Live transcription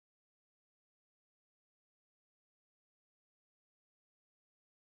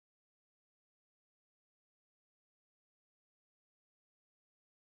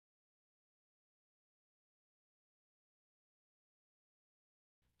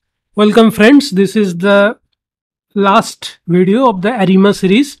Welcome friends, this is the last video of the ARIMA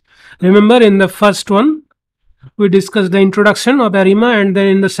series. Remember, in the first one we discussed the introduction of ARIMA, and then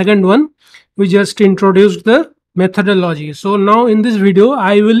in the second one we just introduced the methodology. So now in this video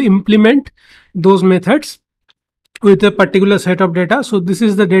I will implement those methods with a particular set of data. So this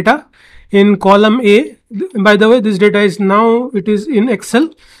is the data in column A. By the way, this data is now it is in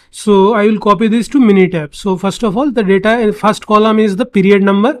Excel. So I will copy this to Minitab. So first of all, the data in first column is the period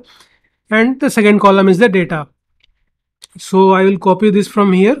number and the second column is the data. So I will copy this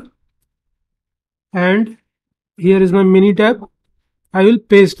from here, and here is my Minitab. I will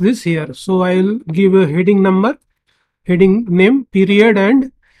paste this here. So I will give a heading number, heading name, period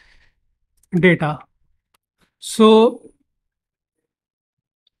and data. So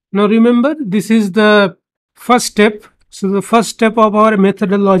now remember, this is the first step. So the first step of our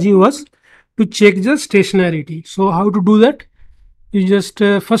methodology was to check the stationarity. So how to do that? You just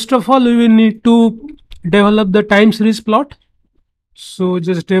first of all we will need to develop the time series plot. So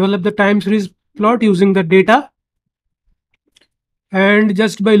just develop the time series plot using the data, and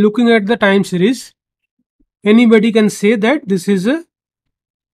just by looking at the time series anybody can say that this is a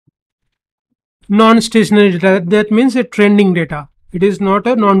non-stationary data. That means a trending data. It is not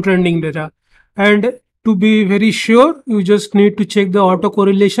a non-trending data. And to be very sure, you just need to check the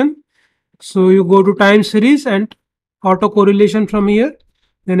autocorrelation. So you go to time series and autocorrelation from here,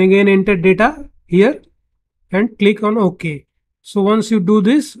 then again enter data here and click on OK. So once you do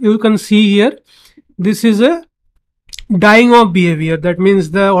this, you can see here this is a dying off behavior. That means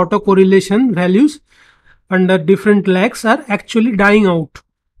the autocorrelation values under different lags are actually dying out,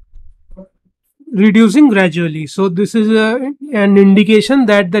 reducing gradually. So this is an indication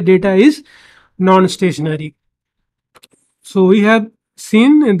that the data is non-stationary. So we have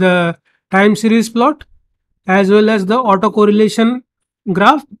seen in the time series plot as well as the autocorrelation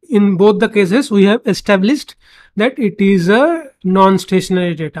graph. In both the cases we have established that it is a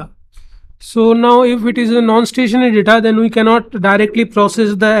non-stationary data. So now if it is a non-stationary data, then we cannot directly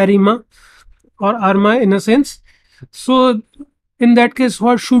process the ARIMA or ARMA in a sense. So in that case,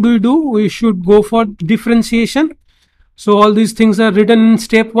 what should we do? We should go for differentiation. So all these things are written in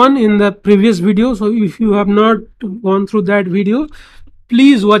step 1 in the previous video. So if you have not gone through that video,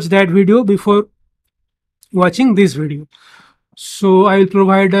 please watch that video before watching this video. So I will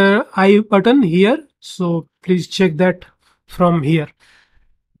provide a I button here. So please check that from here.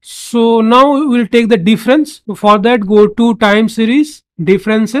 So now we will take the difference. For that, go to time series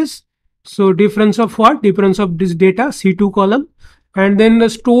differences. So difference of what? Difference of this data, C2 column, and then the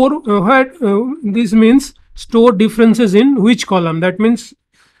store. This means store differences in which column. That means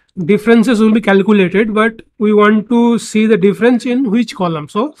differences will be calculated, but we want to see the difference in which column.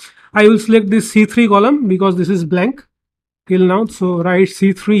 So I will select this C3 column because this is blank till now. So write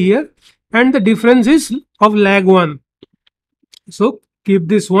C3 here, and the difference is of lag 1. So keep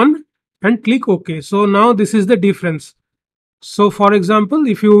this one and click OK. So now this is the difference. So for example,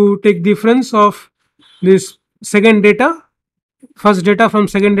 if you take difference of this second data, first data from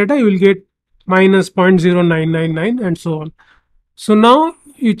second data, you will get minus 0.0999 and so on. So now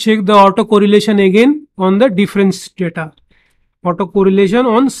you check the autocorrelation again on the difference data. Autocorrelation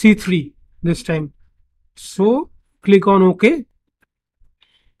on C3 this time. So click on OK.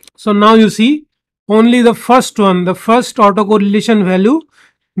 So now you see only the first one, the first autocorrelation value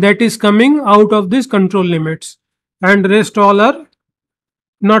that is coming out of these control limits, and rest all are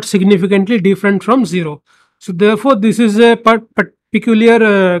not significantly different from 0. So therefore this is a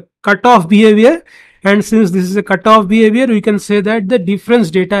peculiar cutoff behavior, and since this is a cutoff behavior, we can say that the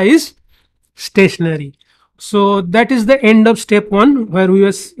difference data is stationary. So that is the end of step 1, where we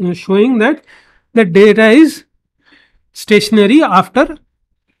are showing that the data is stationary after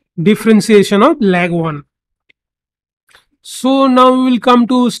differentiation of lag 1. So now we will come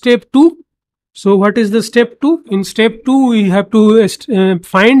to step 2. So what is the step 2? In step 2, we have to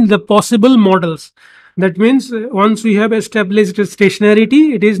find the possible models. That means once we have established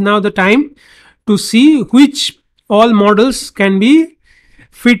stationarity, it is now the time to see which all models can be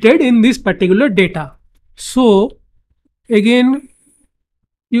fitted in this particular data. So again,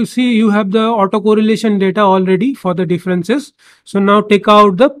 you see you have the autocorrelation data already for the differences. So now take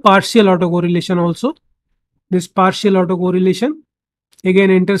out the partial autocorrelation also. This partial autocorrelation. Again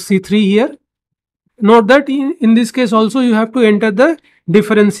enter C3 here. Note that in this case also you have to enter the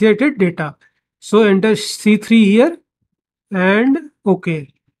differentiated data. So enter C3 here and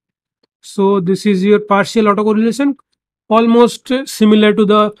OK. So this is your partial autocorrelation, almost similar to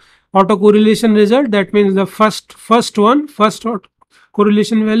the autocorrelation result. That means the first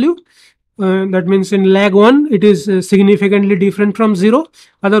correlation value that means in lag 1 it is significantly different from 0,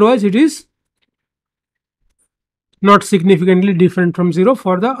 otherwise it is not significantly different from 0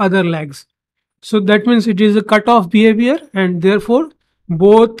 for the other lags. So that means it is a cutoff behavior, and therefore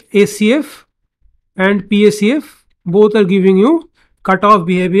both ACF and PACF both are giving you cutoff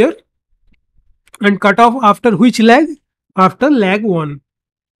behavior, and cutoff after which lag? After lag 1.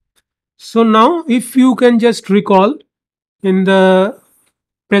 So now if you can just recall in the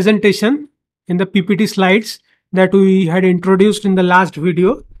presentation, in the PPT slides that we had introduced in the last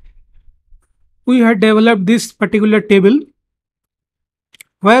video, we had developed this particular table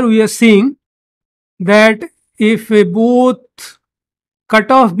where we are seeing that if both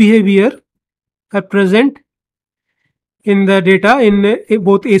cutoff behavior are present in the data in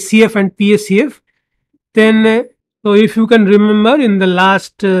both ACF and PACF, then so if you can remember in the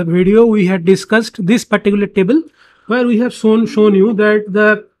last video we had discussed this particular table where we have shown you that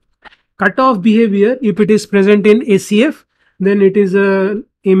the cutoff behavior, if it is present in ACF, then it is a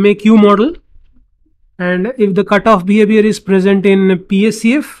MAQ model, and if the cutoff behavior is present in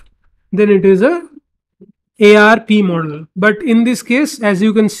PACF, then it is a ARP model. But in this case, as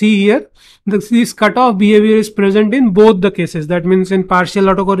you can see here, this cutoff behavior is present in both the cases. That means in partial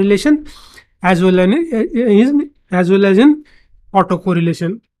autocorrelation as well as in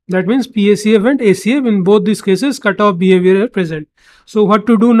autocorrelation. That means PACF and ACF, in both these cases cutoff behavior are present. So what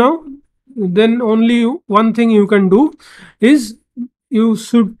to do now? Then only one thing you can do is you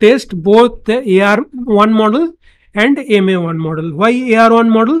should test both the AR1 model and MA1 model. Why AR1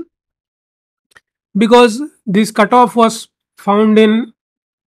 model? Because this cutoff was found in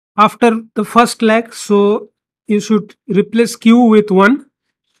after the first lag, so you should replace Q with 1,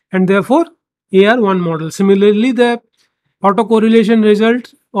 and therefore AR1 model. Similarly, the autocorrelation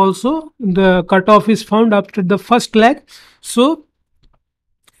result also, the cutoff is found after the first lag, so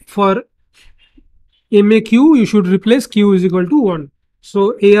for MAQ you should replace Q is equal to 1.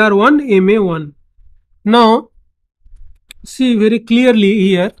 So AR1, MA1. Now see very clearly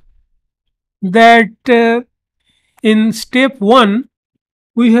here that in step 1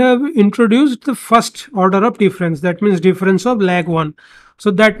 we have introduced the first order of difference, that means difference of lag 1.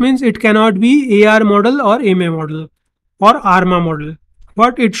 So that means it cannot be AR model or MA model or ARMA model.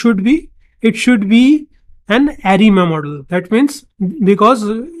 What it should be? It should be an ARIMA model. That means because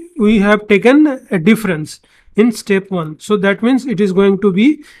we have taken a difference in step 1, so that means it is going to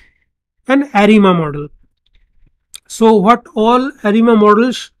be an ARIMA model. So what all ARIMA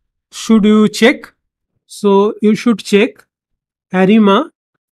models should you check? So you should check ARIMA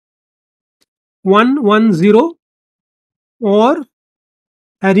 110 or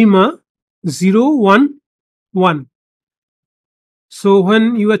ARIMA 011. So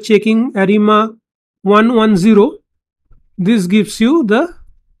when you are checking ARIMA 110, this gives you the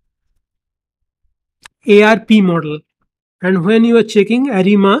ARP model, and when you are checking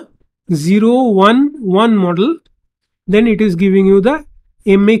ARIMA 011 model, then it is giving you the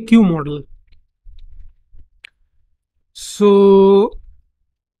MAQ model. So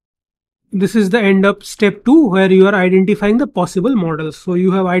this is the end of step 2, where you are identifying the possible models. So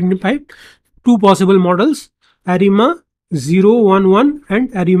you have identified 2 possible models, ARIMA 011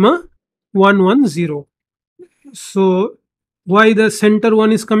 and ARIMA 110. So why the center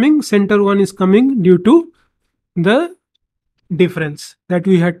one is coming? Center one is coming due to the difference that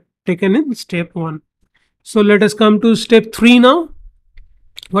we had taken in step 1. So let us come to step 3 now.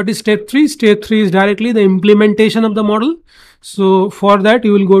 What is step 3? Step 3 is directly the implementation of the model. So for that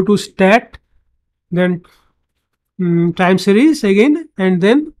you will go to stat, then time series again, and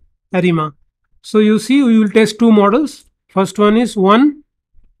then ARIMA. So you see we will test 2 models. First one is 1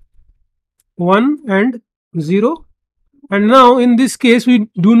 and 0. And now in this case we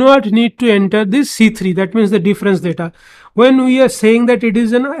do not need to enter this C3, that means the difference data. When we are saying that it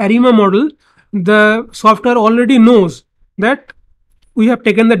is an ARIMA model, the software already knows that we have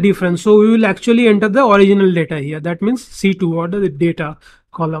taken the difference. So we will actually enter the original data here, that means C2 or the data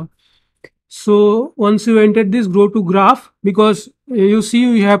column. So once you enter this, go to graph, because you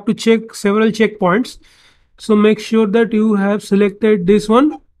see you have to check several checkpoints. So make sure that you have selected this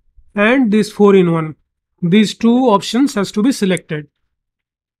one and this 4-in-1. These 2 options has to be selected,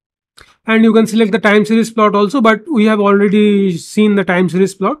 and you can select the time series plot also, but we have already seen the time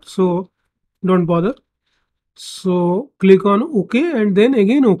series plot, so don't bother. So click on OK and then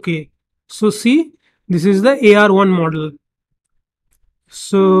again OK. So see, this is the AR1 model.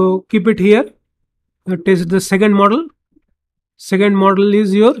 So keep it here. That is the second model. Second model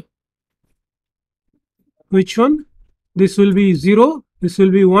is your which one? This will be 0, this will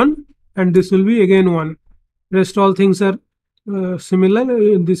be 1, and this will be again 1. Rest all things are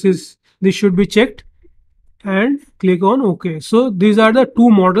similar. This is this should be checked and click on OK. So these are the two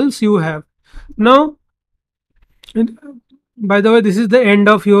models you have. Now, by the way, this is the end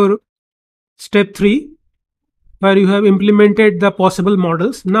of your step 3, where you have implemented the possible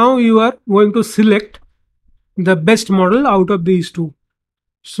models. Now you are going to select the best model out of these two.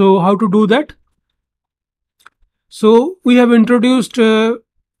 So how to do that? So we have introduced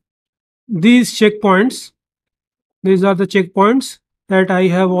these checkpoints. These are the checkpoints that I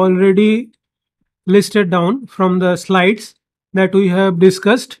have already listed down from the slides that we have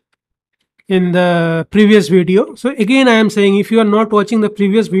discussed in the previous video. So again, I am saying, if you are not watching the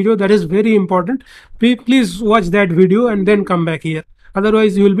previous video, that is very important. Please watch that video and then come back here.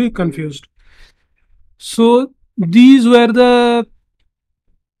 Otherwise, you will be confused. So these were the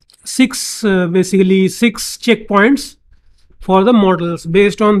basically six checkpoints for the models.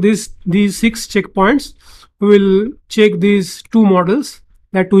 Based on these 6 checkpoints, we will check these 2 models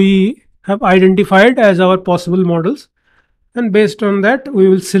that we have identified as our possible models, and based on that we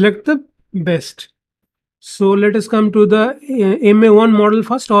will select the best. So let us come to the MA1 model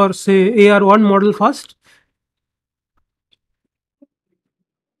first, or say AR1 model first.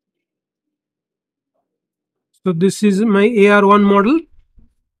 So this is my AR1 model.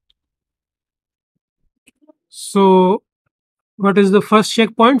 So what is the first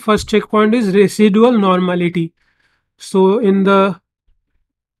checkpoint? First checkpoint is residual normality. So in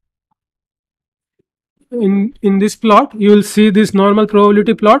this plot, you will see this normal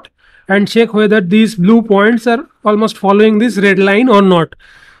probability plot and check whether these blue points are almost following this red line or not.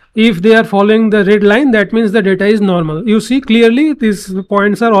 If they are following the red line, that means the data is normal. You see clearly these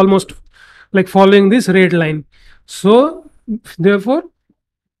points are almost like following this red line. So therefore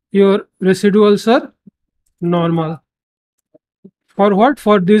your residuals are normal. For what?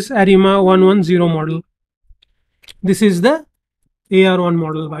 For this ARIMA 110 model. This is the AR1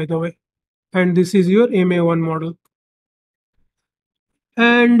 model, by the way, and this is your MA1 model.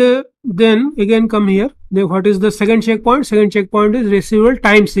 And then again come here. Then what is the second checkpoint? Second checkpoint is residual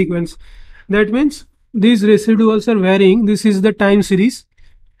time sequence. That means these residuals are varying. This is the time series.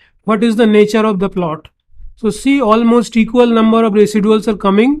 What is the nature of the plot? So see, almost equal number of residuals are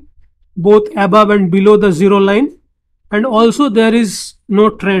coming both above and below the 0 line, and also there is no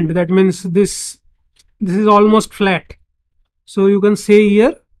trend. That means this is almost flat. So you can say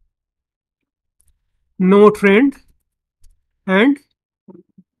here no trend and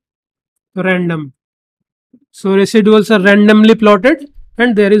random. So residuals are randomly plotted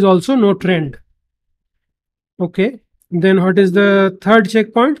and there is also no trend. Okay. Then what is the third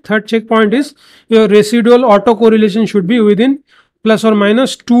checkpoint? Third checkpoint is your residual autocorrelation should be within plus or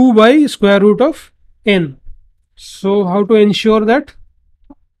minus 2 by square root of n. So how to ensure that?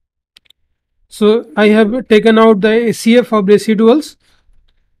 So I have taken out the ACF of residuals.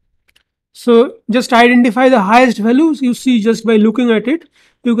 So just identify the highest values. You see, just by looking at it,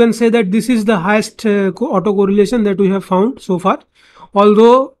 you can say that this is the highest autocorrelation that we have found so far.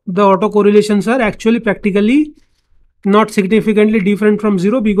 Although the autocorrelations are actually practically not significantly different from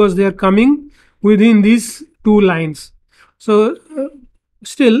 0, because they are coming within these 2 lines. So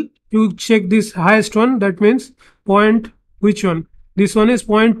still you check this highest one, that means point, which one? This one is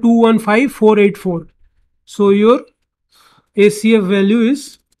 0.215484. So your ACF value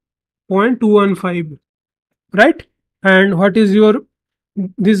is 0.215, right? And what is your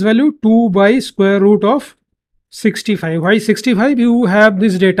this value? 2 by square root of 65. Why 65? You have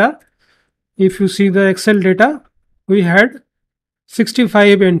this data. If you see the Excel data, we had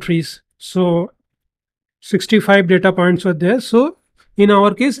 65 entries. So 65 data points were there. So in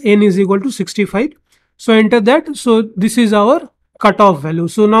our case, n is equal to 65. So enter that. So this is our cutoff value.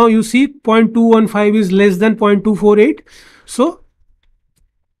 So now you see 0.215 is less than 0.248. So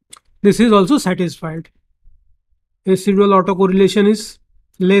this is also satisfied. Residual autocorrelation is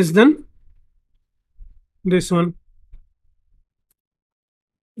less than this one.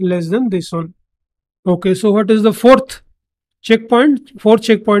 Less than this one. Okay, so what is the fourth checkpoint? Fourth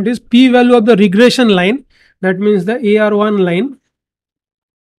checkpoint is p-value of the regression line. That means the AR1 line,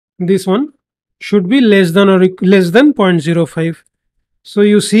 this one, should be less than 0.05. So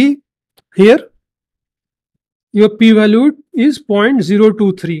you see here, your p-value is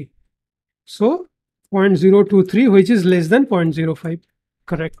 0.023. So 0.023, which is less than 0.05.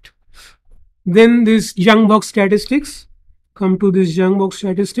 Correct. Then this Young box statistics. Come to this Young box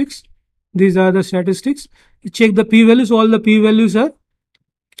statistics. These are the statistics. You check the p-values. All the p-values are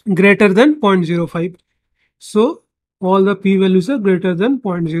greater than 0.05. So all the p-values are greater than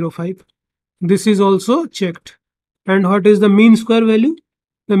 0.05. This is also checked. And what is the mean square value?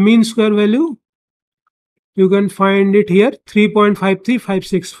 The mean square value, you can find it here,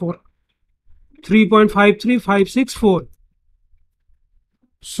 3.53564. 3.53564.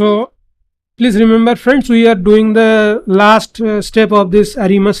 So please remember friends, we are doing the last step of this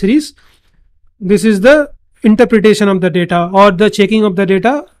ARIMA series. This is the interpretation of the data or the checking of the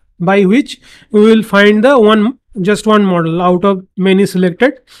data, by which we will find the just one model out of many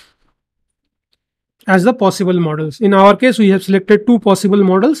selected as the possible models. In our case, we have selected two possible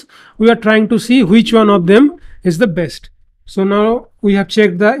models. We are trying to see which one of them is the best. So now we have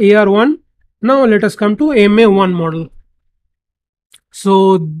checked the AR1. Now let us come to MA1 model.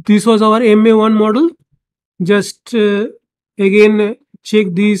 So this was our MA1 model. Just again check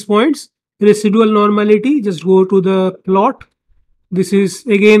these points. Residual normality, just go to the plot. This is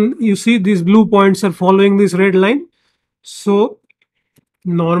again, you see these blue points are following this red line. So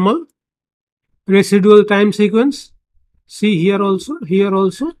normal. Residual time sequence, see here also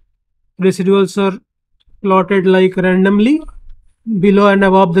residuals are plotted like randomly below and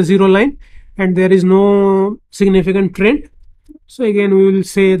above the zero line, and there is no significant trend. So again we will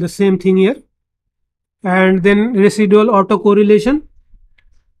say the same thing here. And then residual autocorrelation.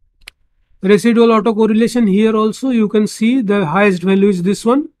 Here also you can see the highest value is this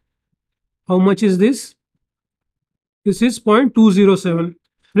one. How much is this? This is 0.207.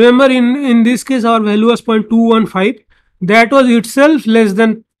 Remember, in this case our value was 0.215. That was itself less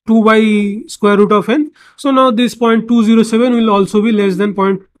than 2 by square root of n. So now this 0.207 will also be less than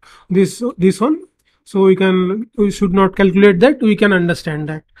this one. So we should not calculate that, we can understand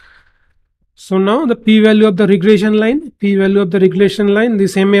that. So now the p-value of the regression line,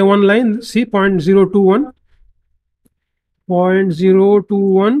 this MA1 line, see 0.021,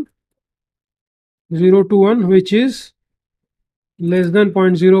 0.021, which is less than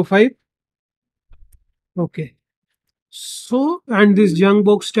 0.05. Okay. So, and this Young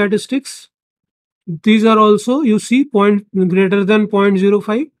box statistics, these are also, you see, greater than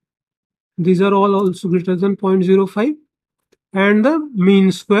 0.05. These are all also greater than 0.05. And the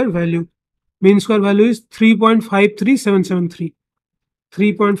mean square value. Mean square value is 3.53773.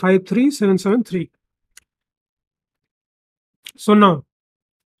 3.53773. So now,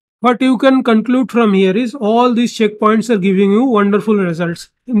 what you can conclude from here is all these checkpoints are giving you wonderful results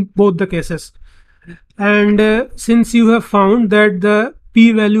in both the cases. And since you have found that the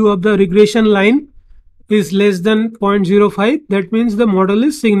p-value of the regression line is less than 0.05, that means the model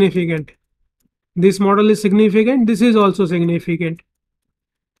is significant. This model is significant. This is also significant.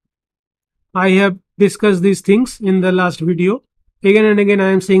 I have discussed these things in the last video. Again and again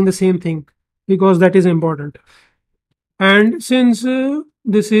I am saying the same thing because that is important. And since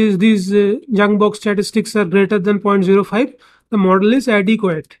these Young box statistics are greater than 0.05, the model is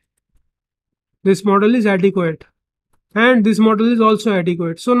adequate. This model is adequate. And this model is also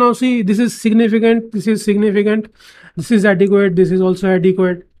adequate. So now see, this is significant, this is significant, this is adequate, this is also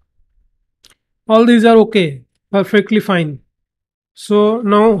adequate. All these are okay, perfectly fine. So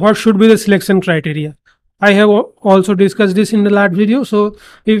now what should be the selection criteria? I have also discussed this in the last video. So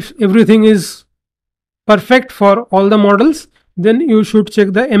if everything is perfect for all the models, then you should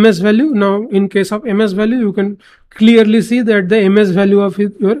check the MS value. Now in case of MS value, you can clearly see that the MS value of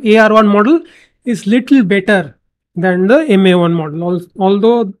your AR1 model is little better than the MA1 model.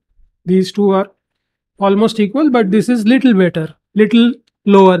 Although these two are almost equal, but this is little better, little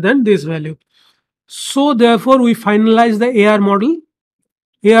lower than this value. So therefore we finalize the AR model.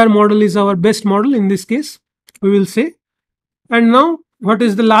 AR model is our best model in this case, we will say. And now what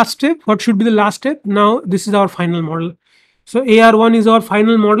is the last step? What should be the last step? Now this is our final model. So AR1 is our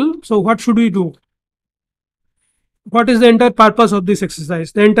final model. So what should we do? What is the entire purpose of this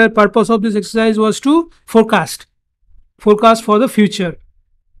exercise? The entire purpose of this exercise was to forecast for the future.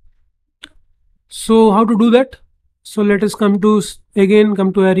 So how to do that? So let us come to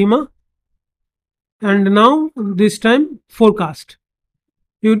ARIMA. And now this time forecast.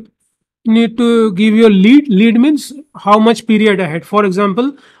 You need to give your lead. Lead means how much period ahead. For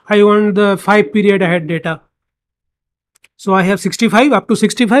example, I want the 5 period ahead data. So I have 65, up to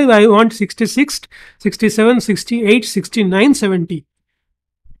 65, I want 66, 67, 68, 69, 70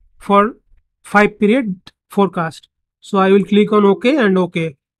 for 5 period forecast. So I will click on OK and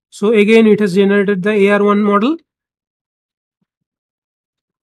OK. So again, it has generated the AR1 model.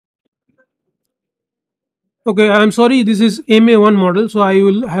 Okay, I'm sorry, this is MA1 model. So I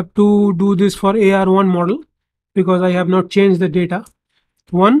will have to do this for AR1 model because I have not changed the data.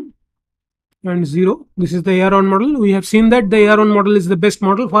 1 and 0. This is the AR1 model. We have seen that the AR1 model is the best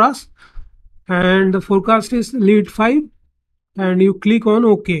model for us. And the forecast is lead 5. And you click on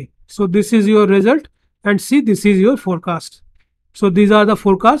OK. So this is your result. And see, this is your forecast. So these are the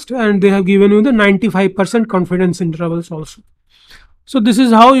forecast, and they have given you the 95% confidence intervals also. So this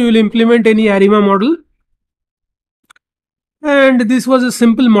is how you will implement any ARIMA model. And this was a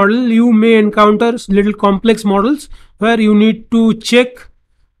simple model. You may encounter little complex models where you need to check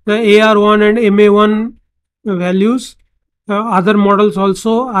the AR1 and MA1 values. Other models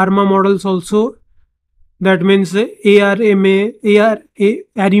also, ARMA models also. That means ARMA,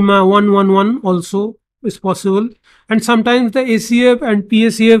 ARIMA 111 also is possible. And sometimes the ACF and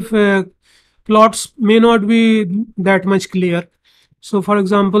PACF plots may not be that much clear. So for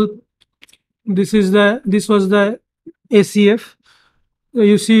example, this was the ACF.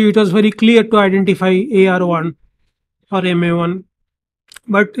 You see, it was very clear to identify AR1 or MA1.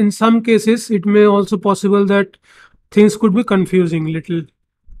 But in some cases, it may also possible that things could be confusing little.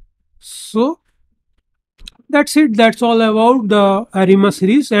 So that's it. That's all about the ARIMA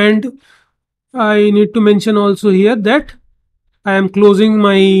series. And I need to mention also here that I am closing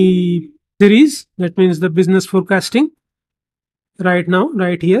my series. That means the business forecasting right now,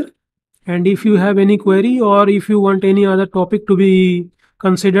 right here. And if you have any query, or if you want any other topic to be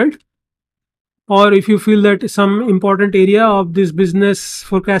considered, or if you feel that some important area of this business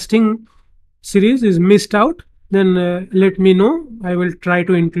forecasting series is missed out, then let me know. I will try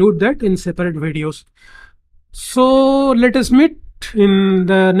to include that in separate videos. So let us meet in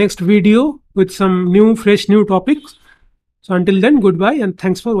the next video with some fresh new topics. So until then, goodbye and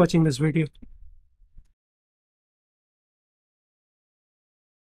thanks for watching this video.